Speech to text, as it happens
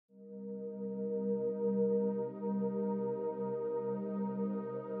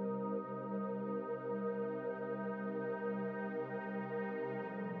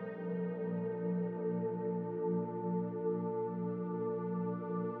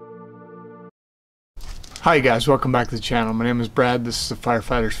Hi guys, welcome back to the channel. My name is Brad. This is the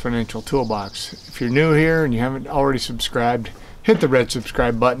Firefighter's Financial Toolbox. If you're new here and you haven't already subscribed, hit the red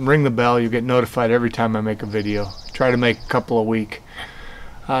subscribe button, ring the bell. You'll get notified every time I make a video. I try to make a couple a week.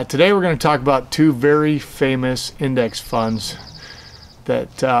 Today we're going to talk about two very famous index funds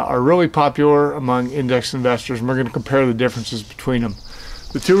that are really popular among index investors, and we're going to compare the differences between them.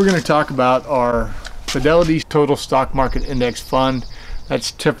 The two we're going to talk about are Fidelity Total Stock Market Index Fund.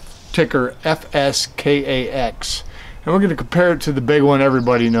 That's ticker FSKAX, and we're going to compare it to the big one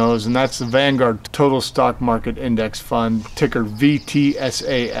everybody knows, and that's the Vanguard Total Stock Market Index Fund, ticker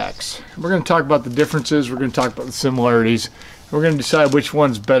VTSAX. We're going to talk about the differences, we're going to talk about the similarities, and we're going to decide which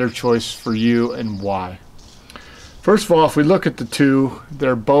one's better choice for you and why. First of all, if we look at the two,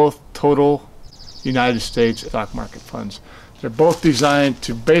 they're both total United States stock market funds. They're both designed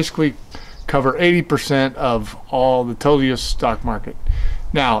to basically cover 80% of all the total US stock market.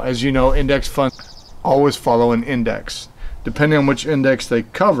 Now, as you know, index funds always follow an index. Depending on which index they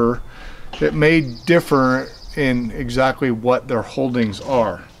cover, it may differ in exactly what their holdings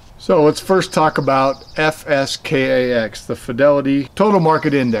are. So let's first talk about FSKAX, the Fidelity Total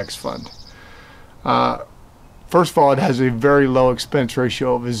Market Index Fund. First of all, it has a very low expense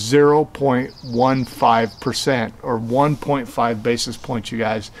ratio of 0.15%, or 1.5 basis points, you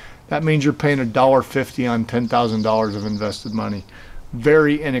guys. That means you're paying $1.50 on $10,000 of invested money.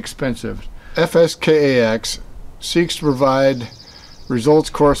 Very inexpensive. FSKAX seeks to provide results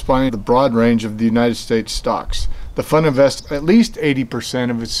corresponding to the broad range of the United States stocks. The fund invests at least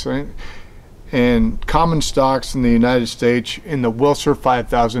 80% of its in common stocks in the United States in the Wilshire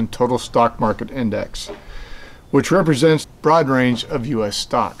 5000 Total Stock Market Index, which represents a broad range of U.S.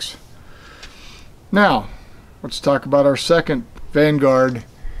 stocks. Now, let's talk about our second Vanguard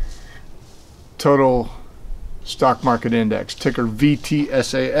Total Stock Market Index, ticker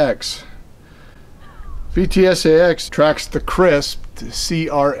VTSAX. VTSAX tracks the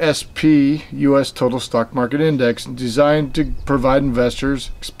CRSP U.S. Total Stock Market Index, designed to provide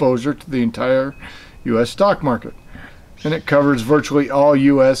investors exposure to the entire U.S. stock market, and it covers virtually all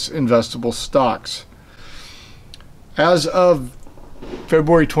U.S. investable stocks. As of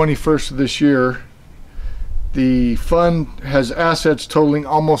February 21st of this year, the fund has assets totaling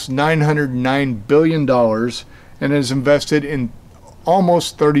almost $909 billion and is invested in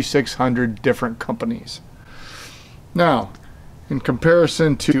almost 3,600 different companies. Now, in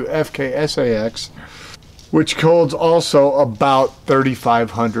comparison to FSKAX, which holds also about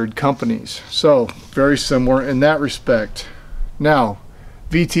 3,500 companies. So, very similar in that respect. Now,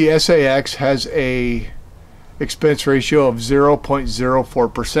 VTSAX has a expense ratio of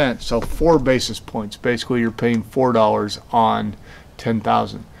 0.04%, so 4 basis points. Basically, you're paying $4 on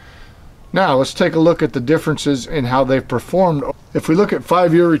 10,000. Now, let's take a look at the differences in how they've performed. If we look at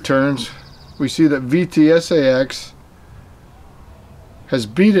 5-year returns, we see that VTSAX has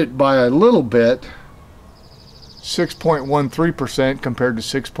beat it by a little bit, 6.13% compared to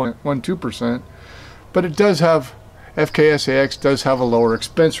 6.12%, but it does have, FSKAX does have a lower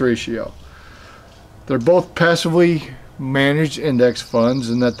expense ratio. They're both passively managed index funds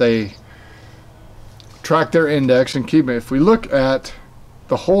in that they track their index and keep it. If we look at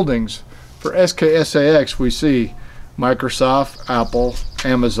the holdings for FSKAX, we see Microsoft, Apple,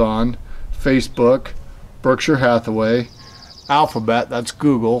 Amazon, Facebook, Berkshire Hathaway, Alphabet, that's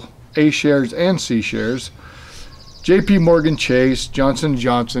Google, A shares and C shares, JP Morgan Chase, Johnson &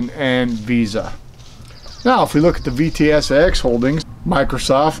 Johnson, and Visa. Now, if we look at the VTSAX holdings,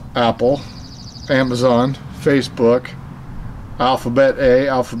 Microsoft, Apple, Amazon, Facebook, Alphabet A,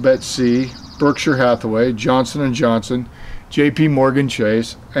 Alphabet C, Berkshire Hathaway, Johnson & Johnson, JP Morgan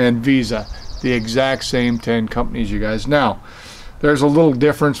Chase, and Visa. The exact same 10 companies, you guys. Now, there's a little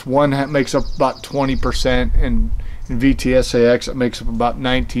difference. One makes up about 20%, and in VTSAX it makes up about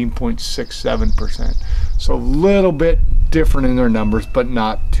 19.67%. So a little bit different in their numbers, but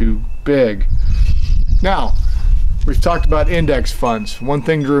not too big. Now, we've talked about index funds. One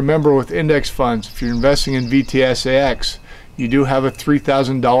thing to remember with index funds, if you're investing in VTSAX, you do have a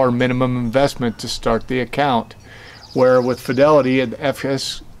 $3,000 minimum investment to start the account, where with Fidelity and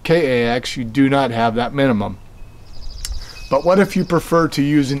FSKAX, you do not have that minimum. But what if you prefer to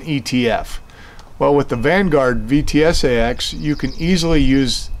use an ETF? Well, with the Vanguard VTSAX, you can easily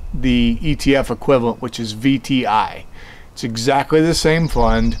use the ETF equivalent, which is VTI. It's exactly the same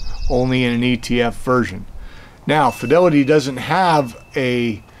fund, only in an ETF version. Now, Fidelity doesn't have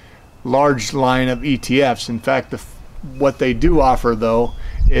a large line of ETFs. In fact, what they do offer, though,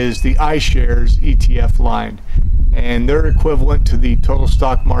 is the iShares ETF line. And their equivalent to the total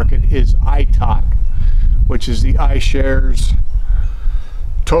stock market is ITOT, which is the iShares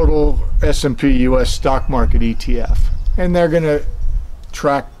total S&P US stock market ETF, and they're going to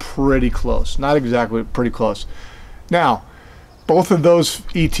track pretty close. Not exactly, pretty close. Now, both of those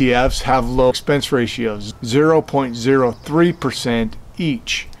ETFs have low expense ratios, 0.03%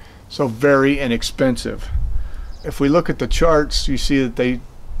 each, so very inexpensive. If we look at the charts, you see that they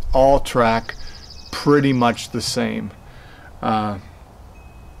all track pretty much the same.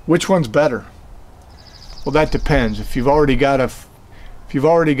 Which one's better? Well, that depends. If you've already got an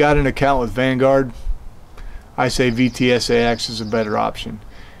account with Vanguard, I say VTSAX is a better option.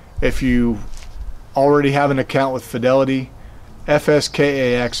 If you already have an account with Fidelity,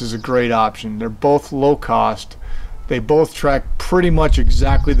 FSKAX is a great option. They're both low cost. They both track pretty much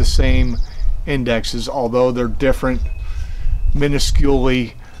exactly the same indexes, although they're different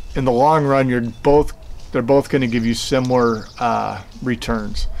minusculely. In the long run, they're both going to give you similar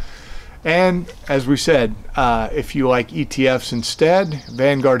returns. And as we said, if you like ETFs instead,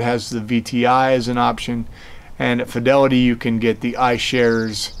 Vanguard has the VTI as an option, and at Fidelity you can get the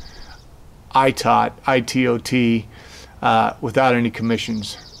iShares ITOT without any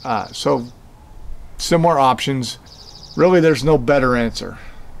commissions. So similar options. Really, there's no better answer.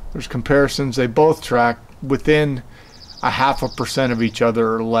 There's comparisons. They both track within 0.5% of each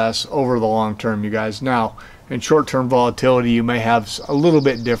other or less over the long term, you guys. Now, in short-term volatility, you may have a little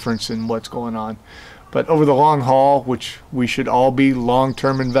bit difference in what's going on. But over the long haul, which we should all be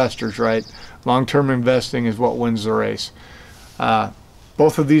long-term investors, right? Long-term investing is what wins the race.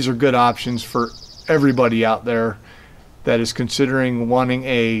 Both of these are good options for everybody out there that is considering wanting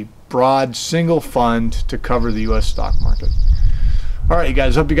a broad single fund to cover the U.S. stock market. All right, you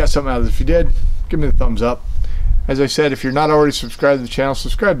guys, hope you got something out of this. If you did, give me the thumbs up. As I said, if you're not already subscribed to the channel,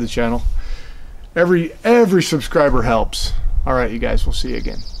 subscribe to the channel. Every subscriber helps. All right, you guys, we'll see you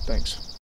again. Thanks.